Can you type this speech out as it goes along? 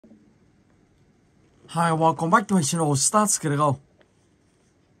Hi, welcome back to my channel. Start kìa được không?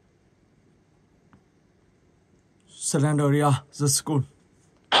 Slendrina, The School.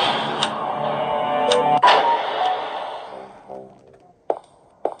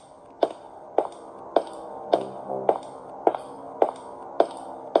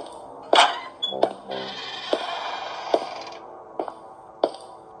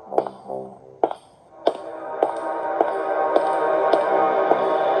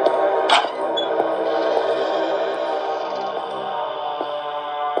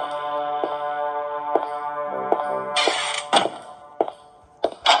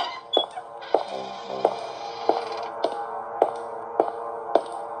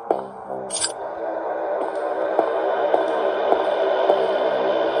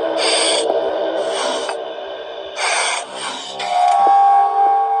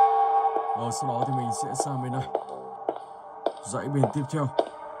 Sau đó thì mình sẽ sang bên này, dãy bên tiếp theo.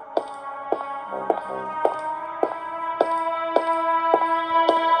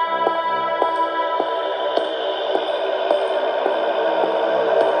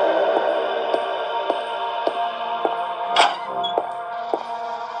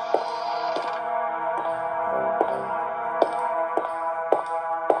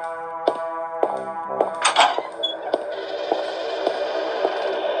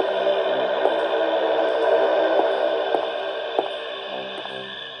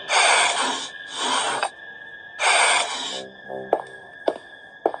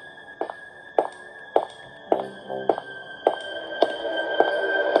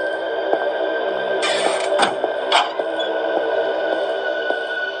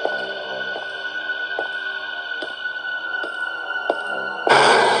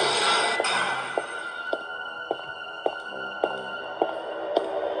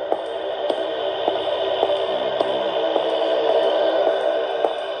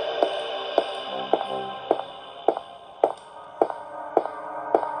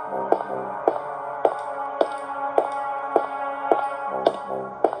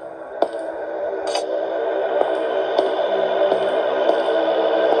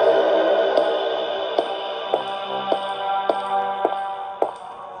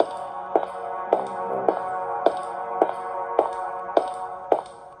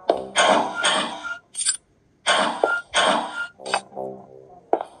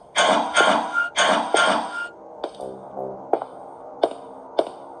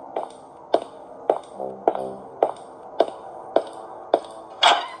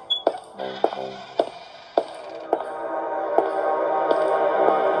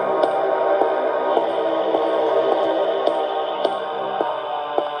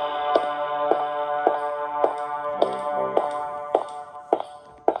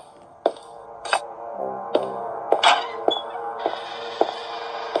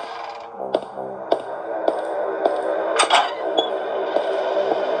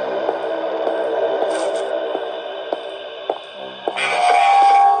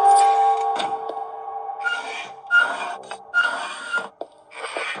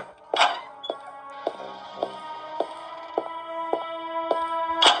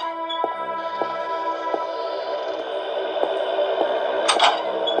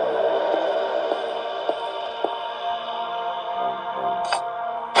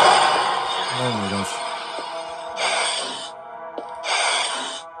 Oh my gosh.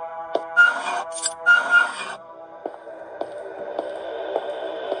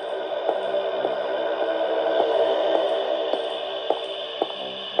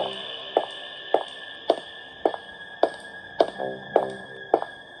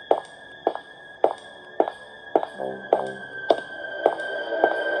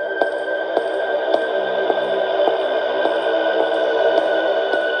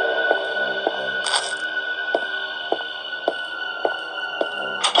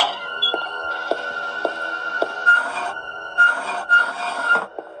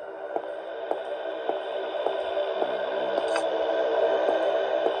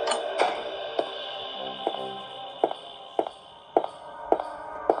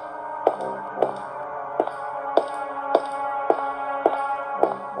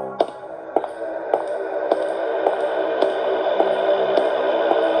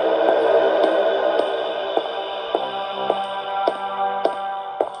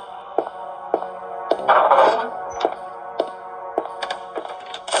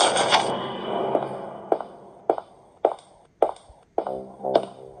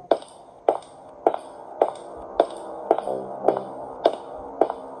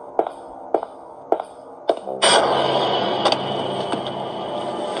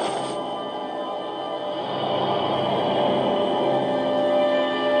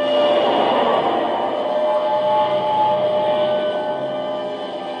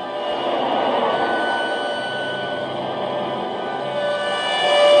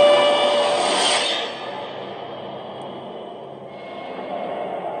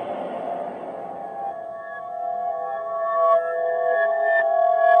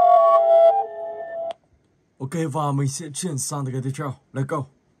 Ok, và mình sẽ chuyển sang cái tiếp theo. Let's go.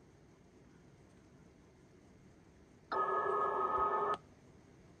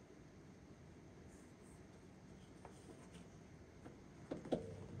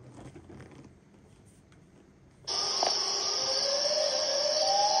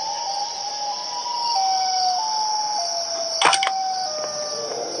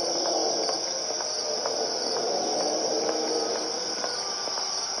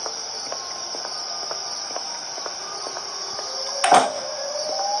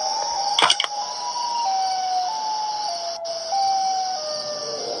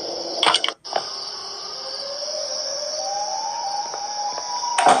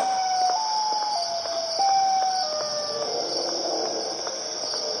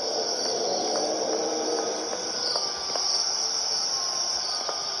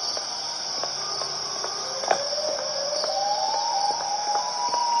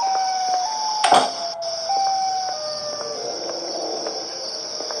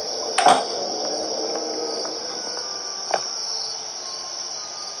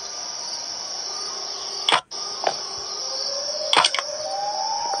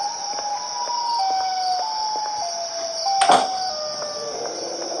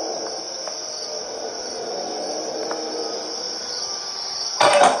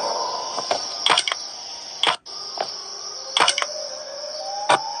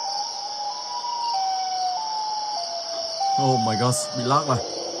 Oh my god, bị lag này.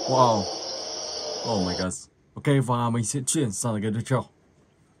 Wow. Oh my god. Ok, và mình sẽ chuyển sang cái tiếp theo.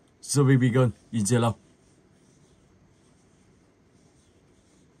 The Baby Girl in Yellow.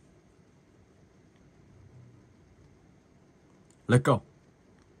 Let's go.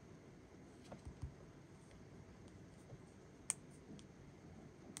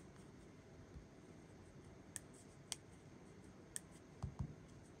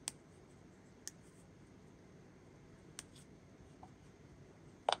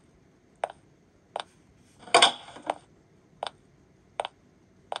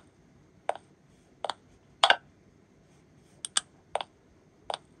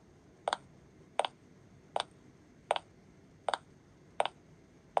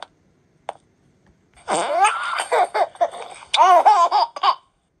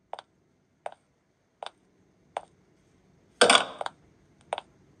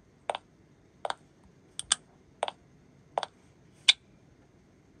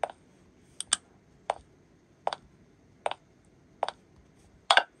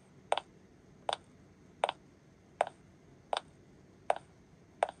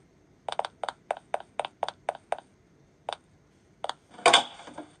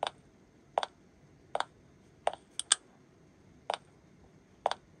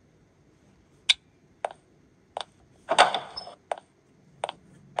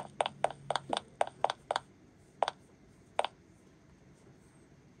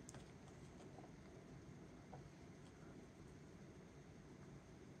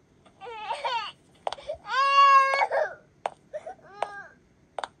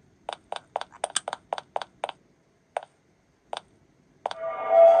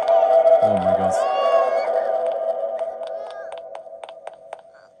 Oh my god.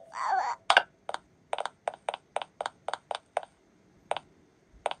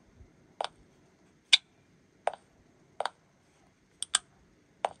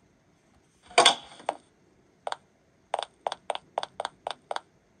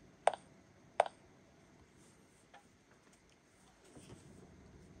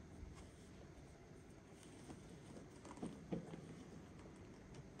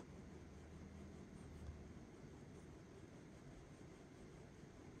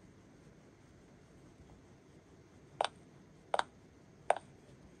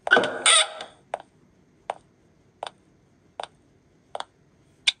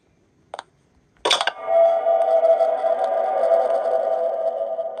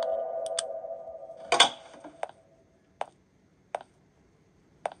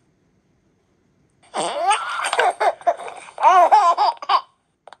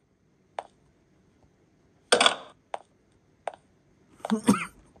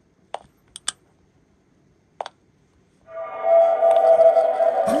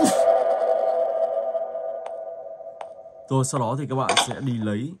 Rồi sau đó thì các bạn sẽ đi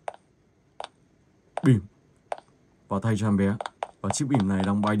lấy bìm và thay cho em bé. Và chiếc bìm này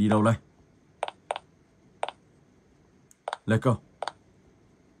đang bay đi đâu đây? Let's go.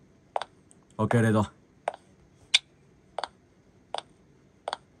 Ok, đây rồi.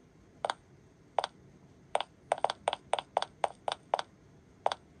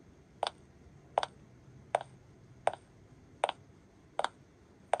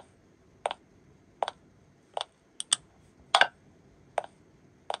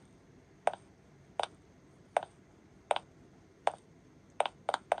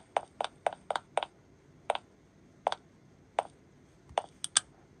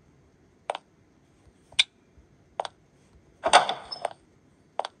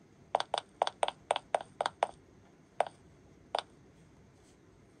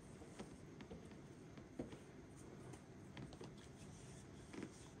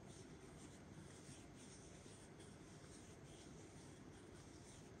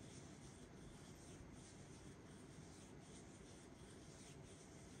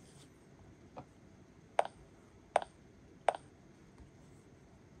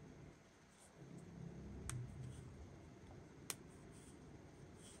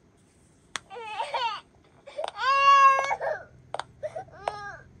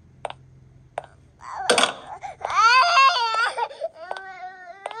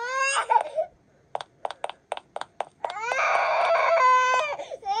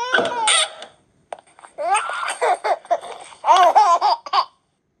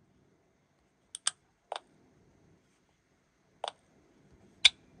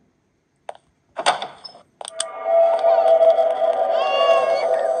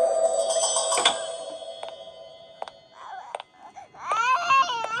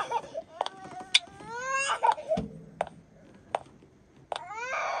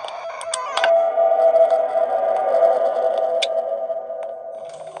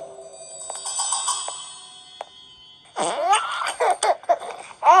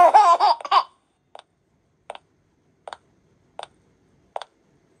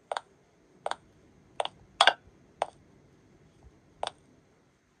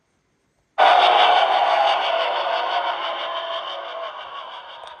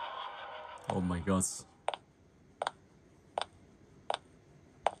 Oh my gosh.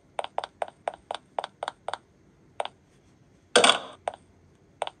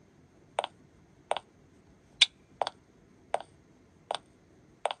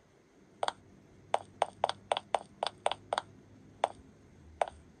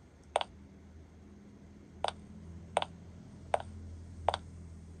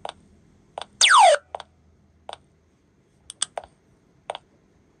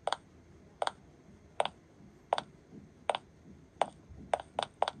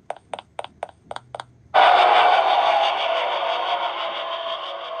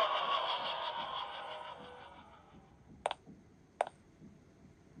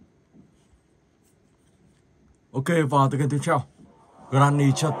 Ok, và từ kênh tiếp theo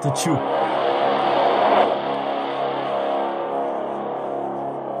Granny Chapter 2.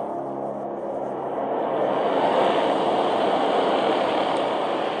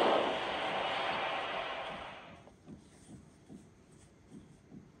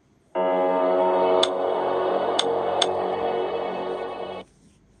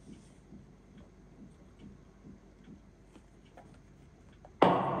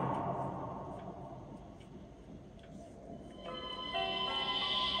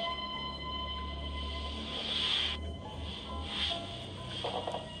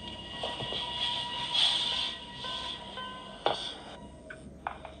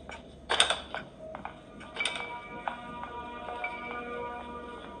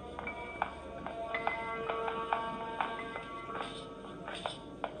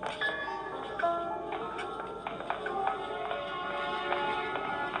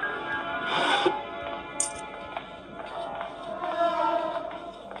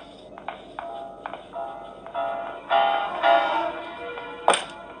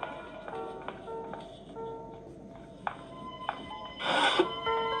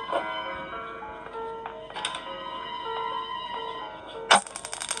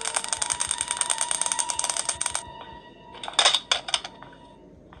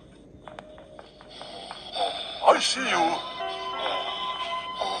 I see you.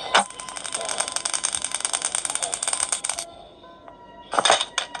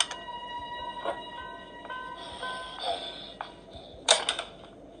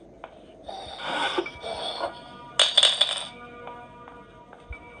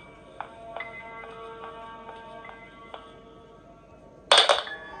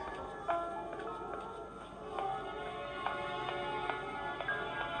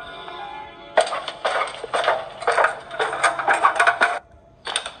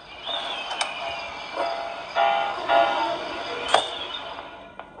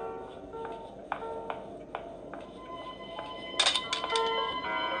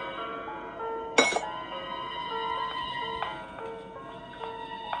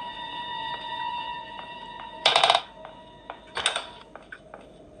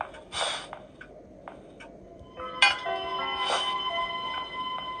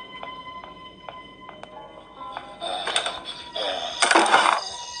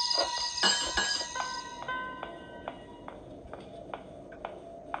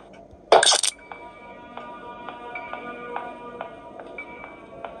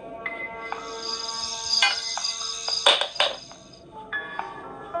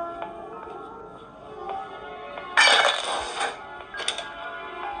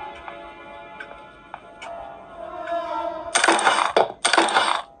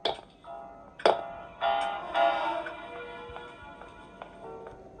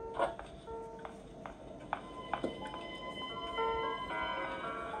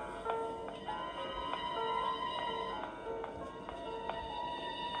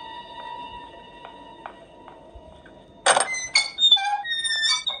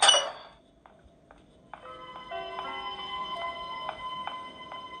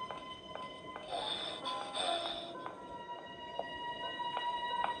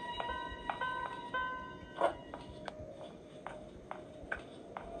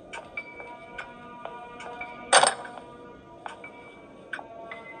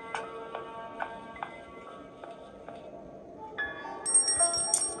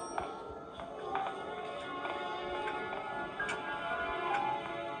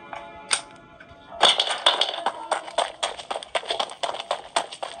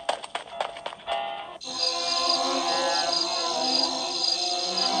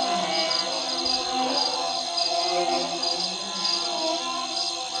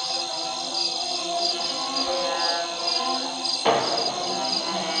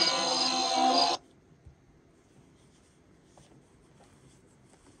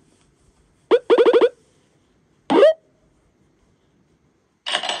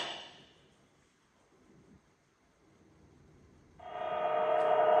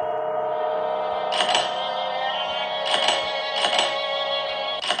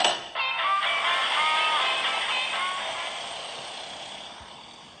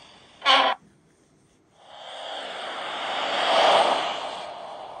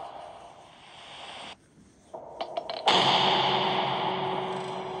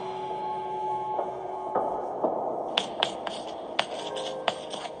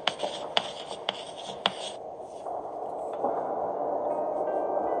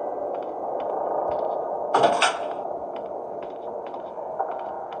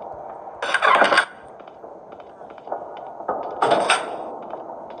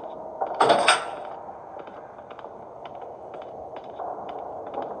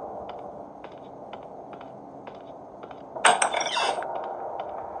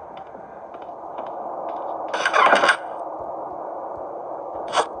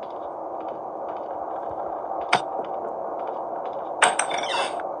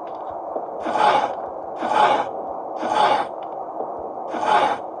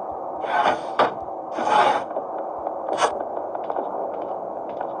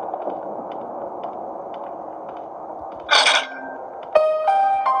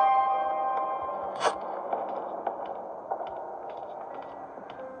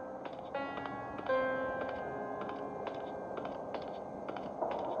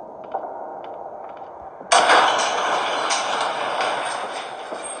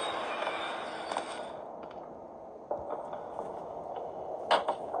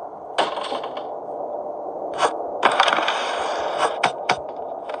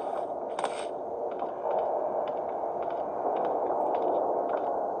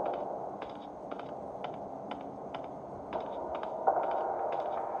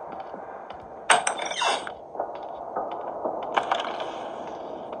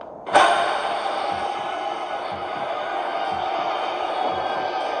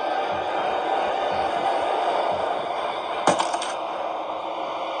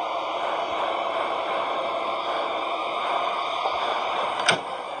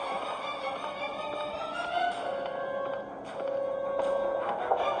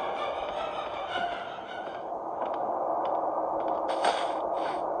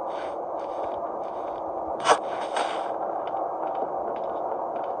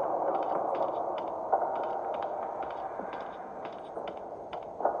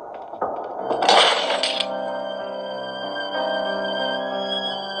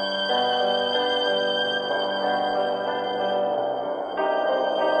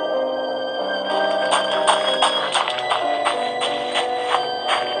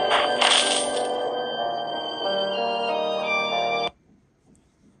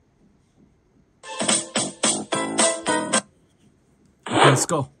 Let's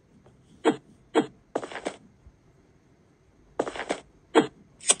go.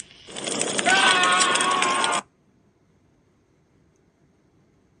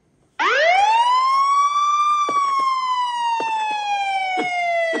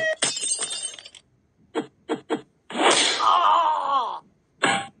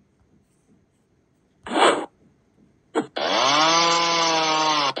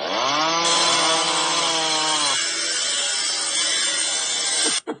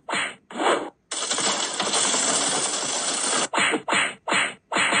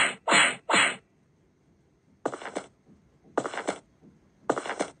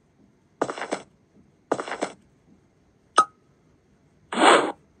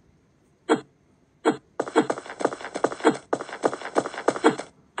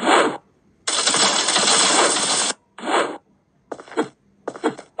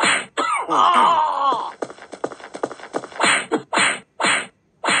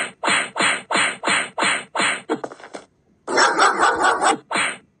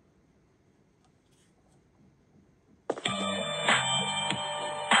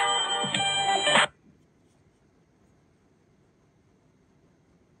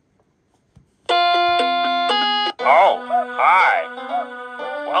 Oh, hi.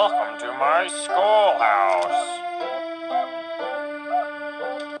 Welcome to my schoolhouse.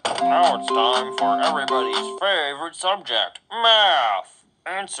 Now it's time for everybody's favorite subject, math.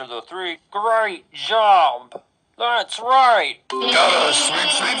 Answer the three. Great job. That's right. Gotta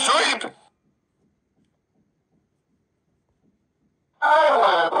sweep. I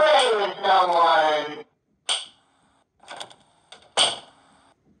want to play with someone.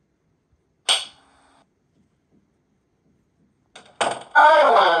 I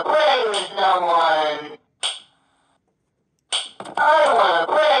want to play with someone. I want to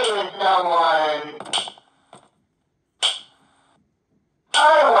play with someone. I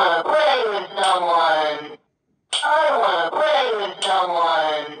want to play with someone. I want to play with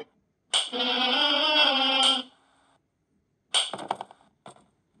someone.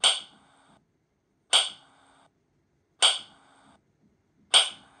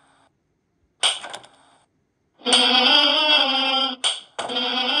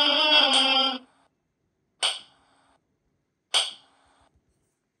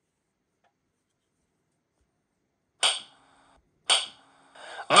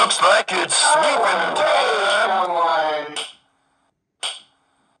 Looks like it's sweeping time. Someone.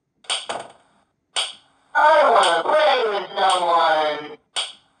 I want to play with someone.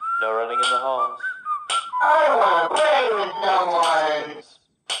 No running in the halls. I want to play with someone.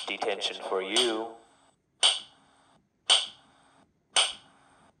 Detention for you.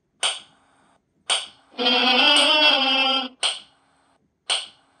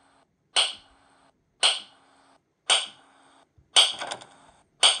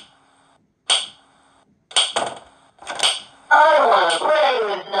 I want to play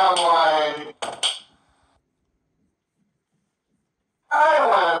with someone. I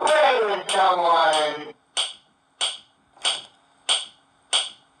want to play with someone.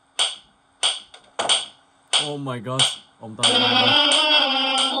 Oh my gosh. Ông ta là ai đây?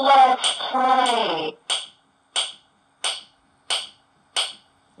 Let's play.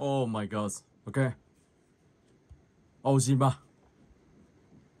 Oh my gosh. Ok. Ô xin ba.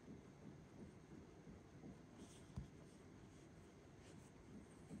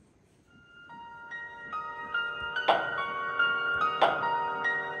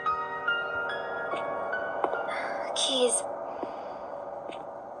 Keys.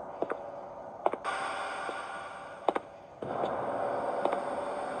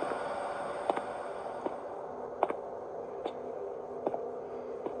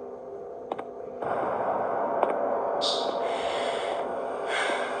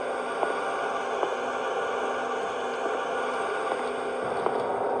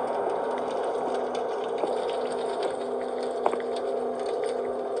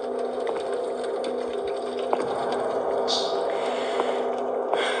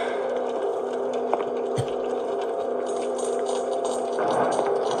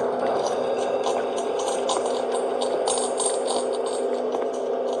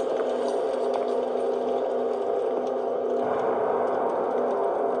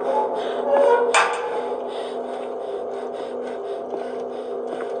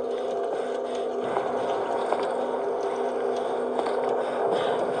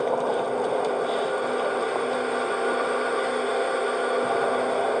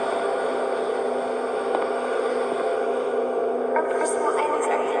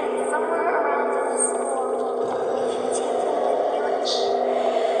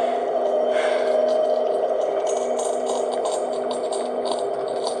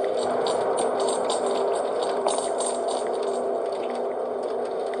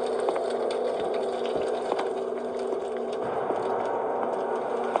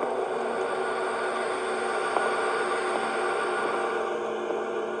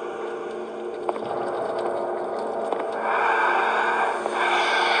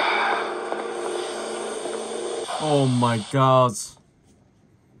 Oh my god.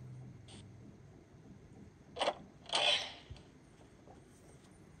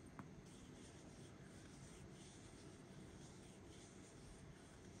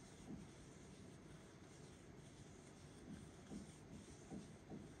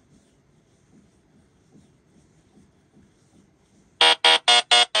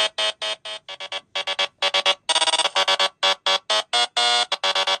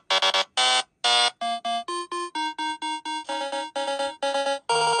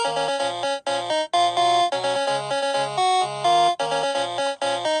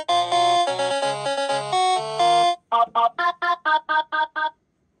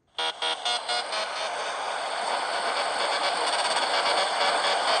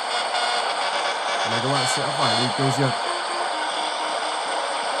 Này các bạn sẽ phải đi tiêu diệt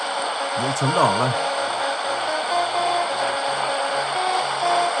những chấm đỏ này.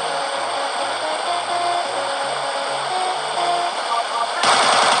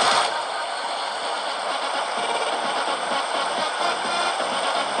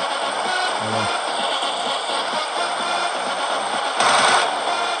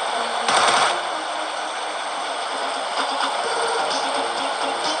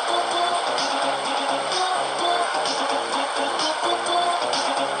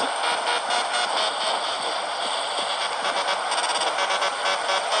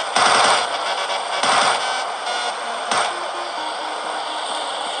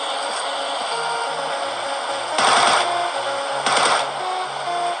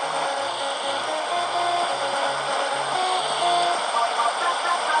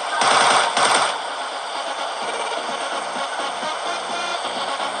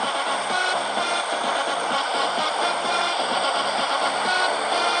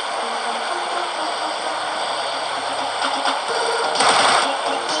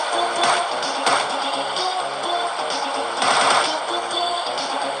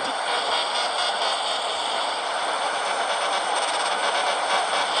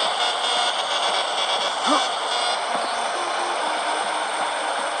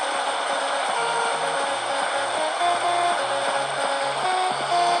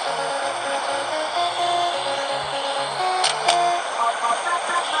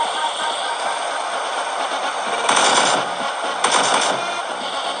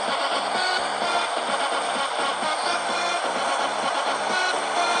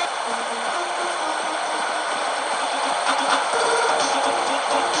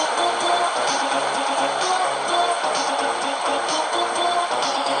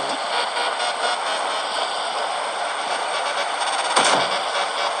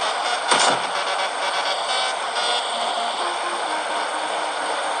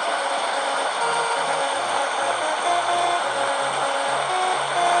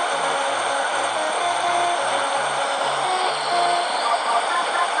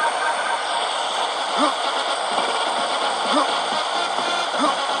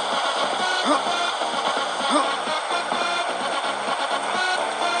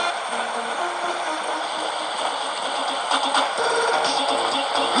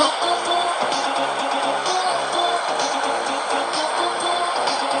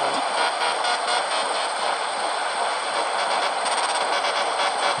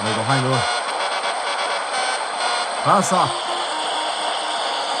 Này có hai luôn. Khá là xa.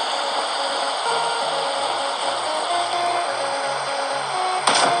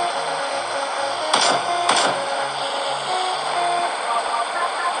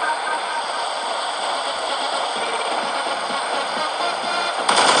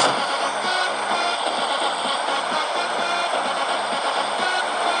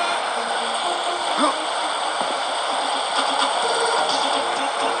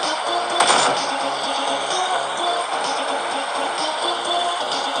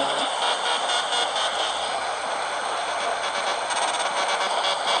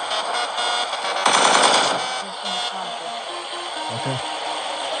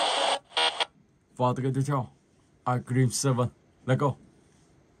 Vào từ cái tiếp theo, Agrim 7, let's go.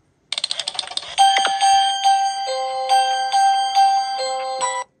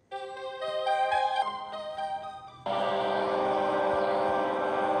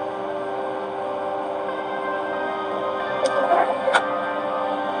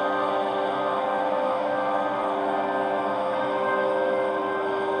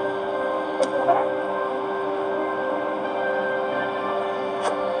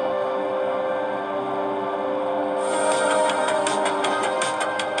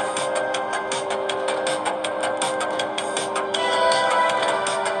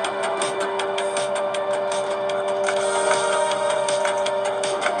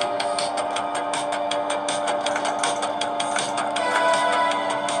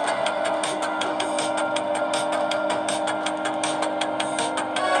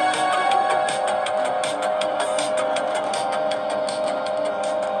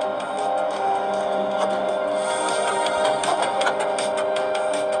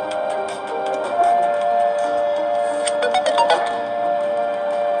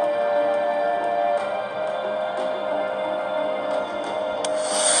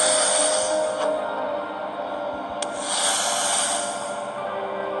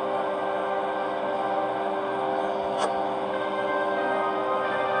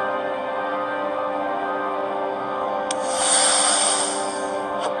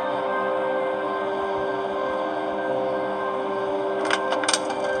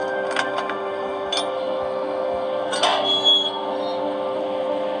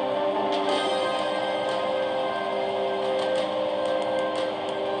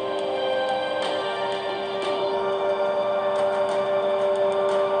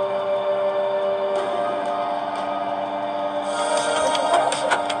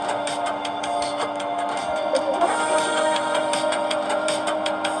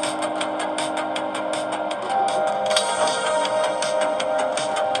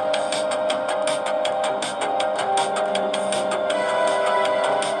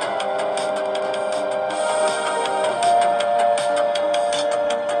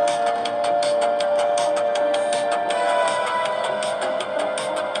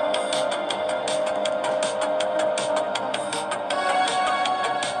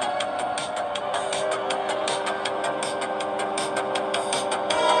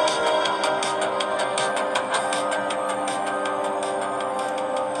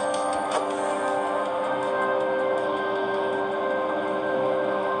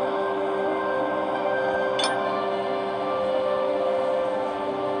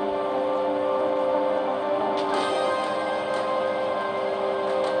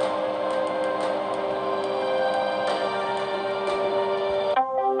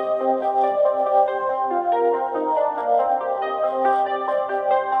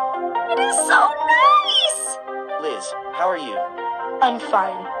 so nice! Liz, how are you? I'm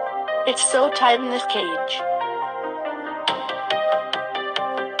fine. It's so tight in this cage.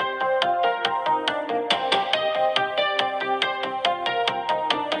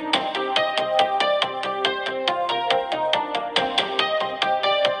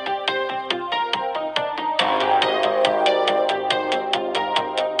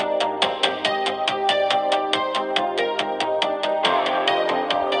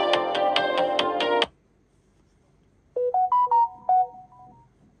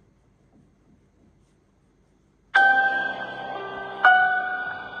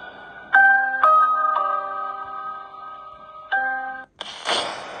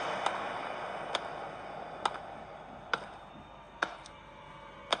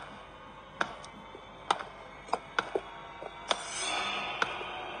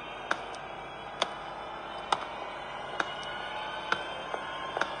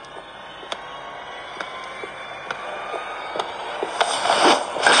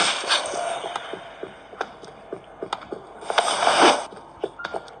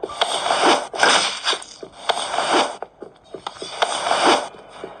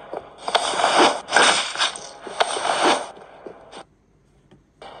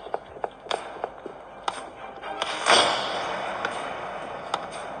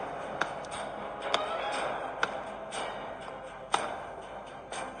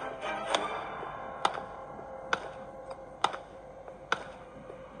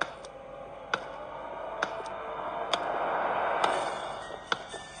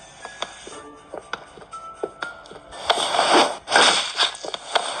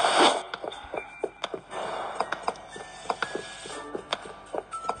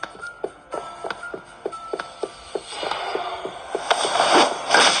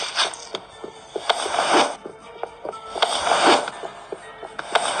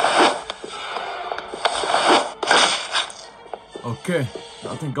 Ok,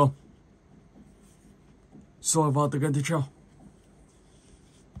 đã thành công. Rồi vào từ game tiếp theo.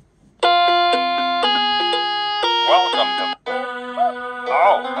 Welcome to...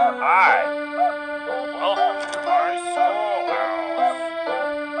 Oh, hi. Welcome to my schoolhouse.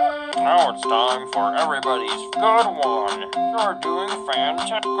 Now it's time for everybody's good one. You're doing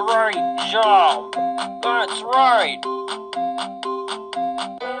fantastic. Great job. That's right.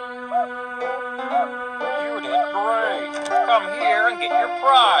 You did great. Come here and get your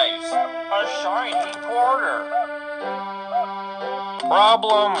prize. A shiny quarter.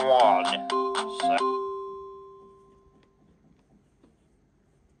 Problem 1.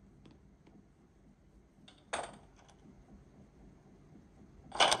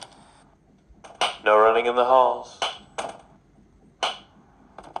 No running in the halls.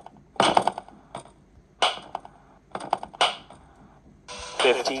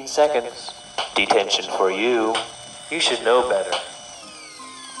 "15 seconds. Detention for you. You should know better."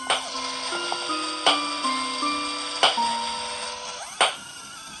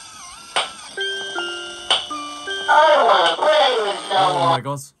 I wanna play with Oh someone. my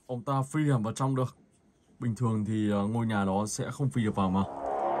god, ông ta phi hẳn vào trong được. Bình thường thì ngôi nhà đó sẽ không phi được vào mà.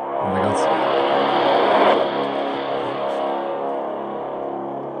 Oh my god.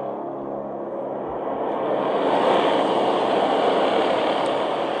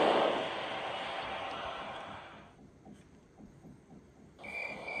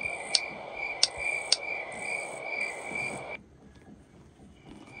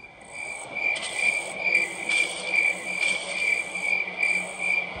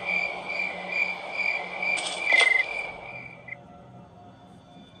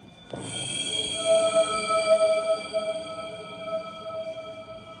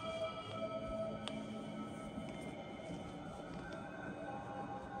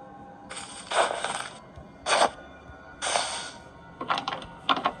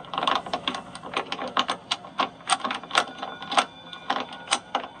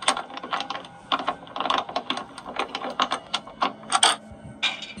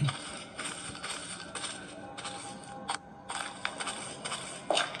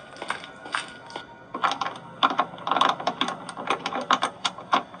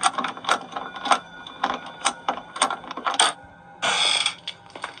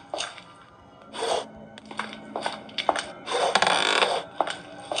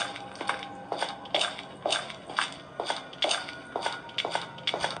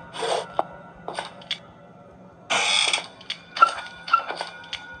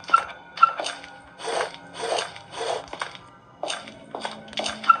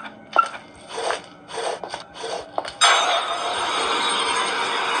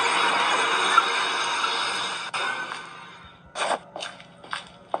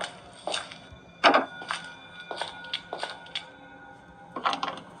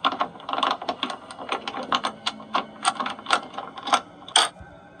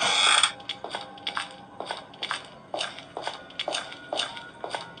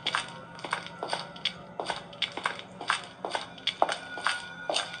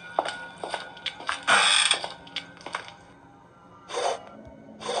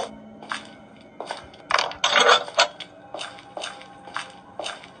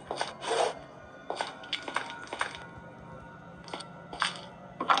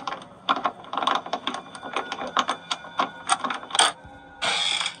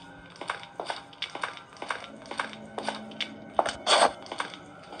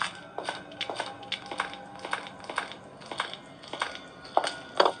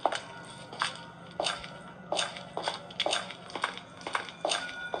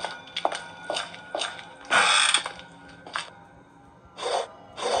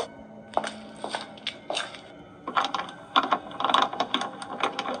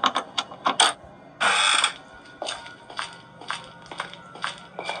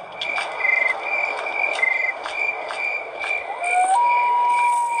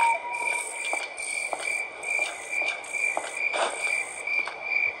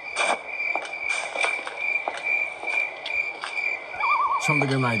 Trong tựa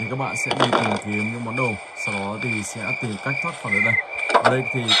game này thì các bạn sẽ đi tìm kiếm những món đồ, sau đó thì sẽ tìm cách thoát khỏi ở đây. Ở đây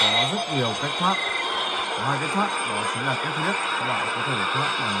thì có rất nhiều cách thoát. Có 2 cách thoát, đó chính là cách thứ nhất, các bạn có thể thoát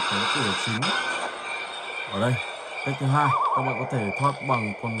bằng cái cửa chính. Ở đây, cách thứ hai, các bạn có thể thoát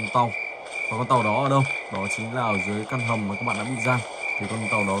bằng con tàu. Và con tàu đó ở đâu? Đó chính là ở dưới căn hầm mà các bạn đã bị giam. Thì con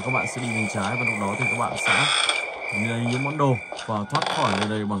tàu đó các bạn sẽ đi bên trái và lúc đó thì các bạn sẽ lấy những món đồ và thoát khỏi nơi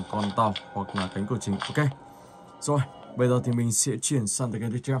đây bằng con tàu hoặc là cánh cửa chính. Ok. Rồi, bây giờ thì mình sẽ chuyển sang cái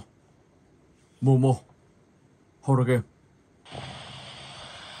tiếp theo. Momo Horror Game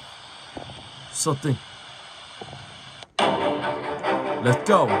Setting. Let's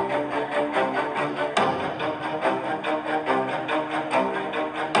go.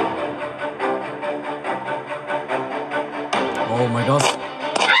 Oh my god.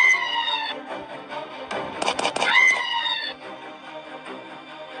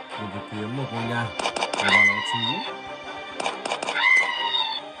 Mình phải kiếm một ngôi nhà để vào đó trú.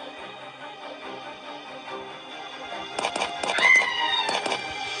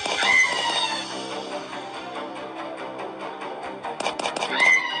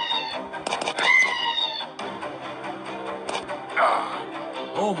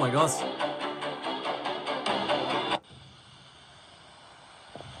 Oh my god.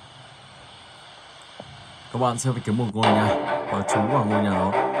 Các bạn sẽ phải kiếm một ngôi nhà và trú vào ngôi nhà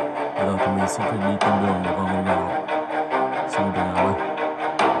đó. Bây giờ thì mình sẽ phải đi tìm đường để vào ngôi nhà đó. Xem đường nào đây.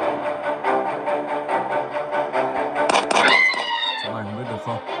 Chỗ này không biết được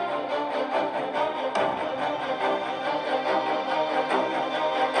không?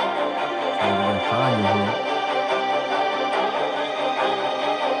 Chỗ này khá là nhiều hướng.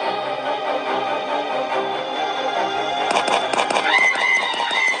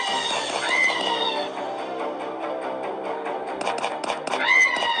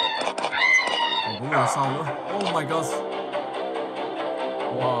 Sau nữa. Oh my god.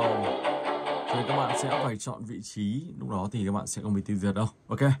 Wow. Thì các bạn sẽ phải chọn vị trí. Lúc đó thì các bạn sẽ không bị tiêu diệt đâu.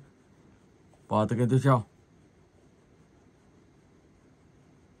 Ok. Và từ game tiếp theo.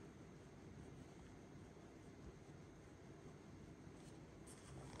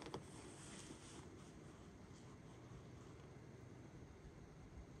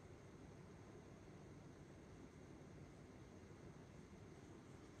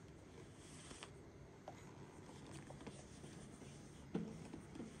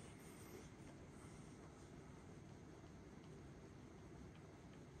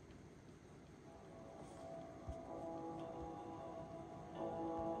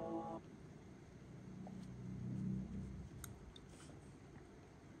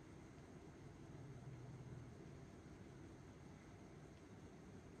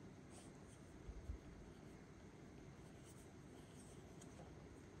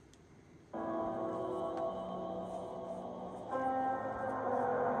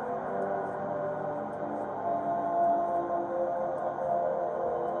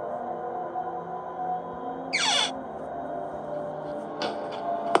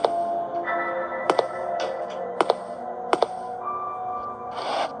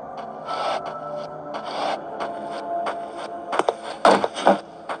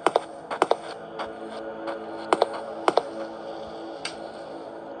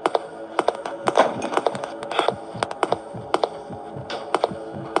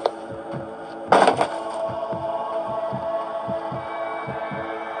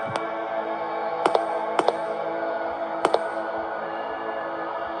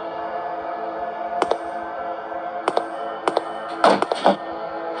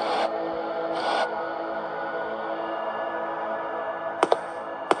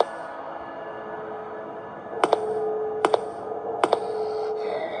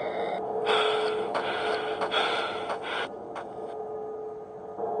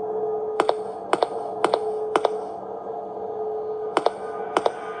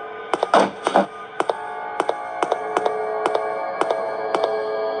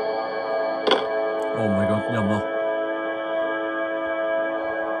 Oh my god, nhầm rồi.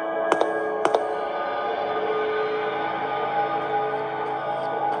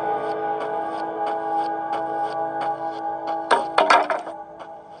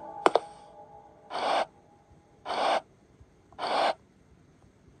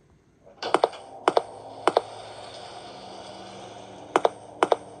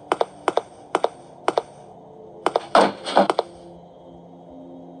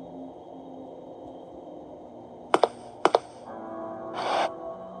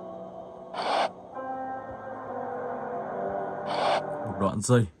 Đoạn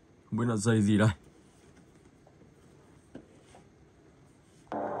dây, không biết là dây gì đây.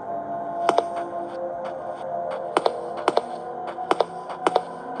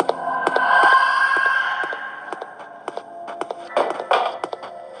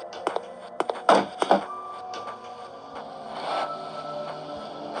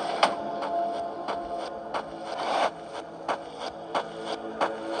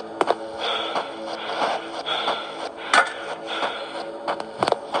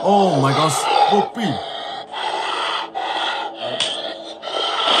 Oh my gosh, Poppy.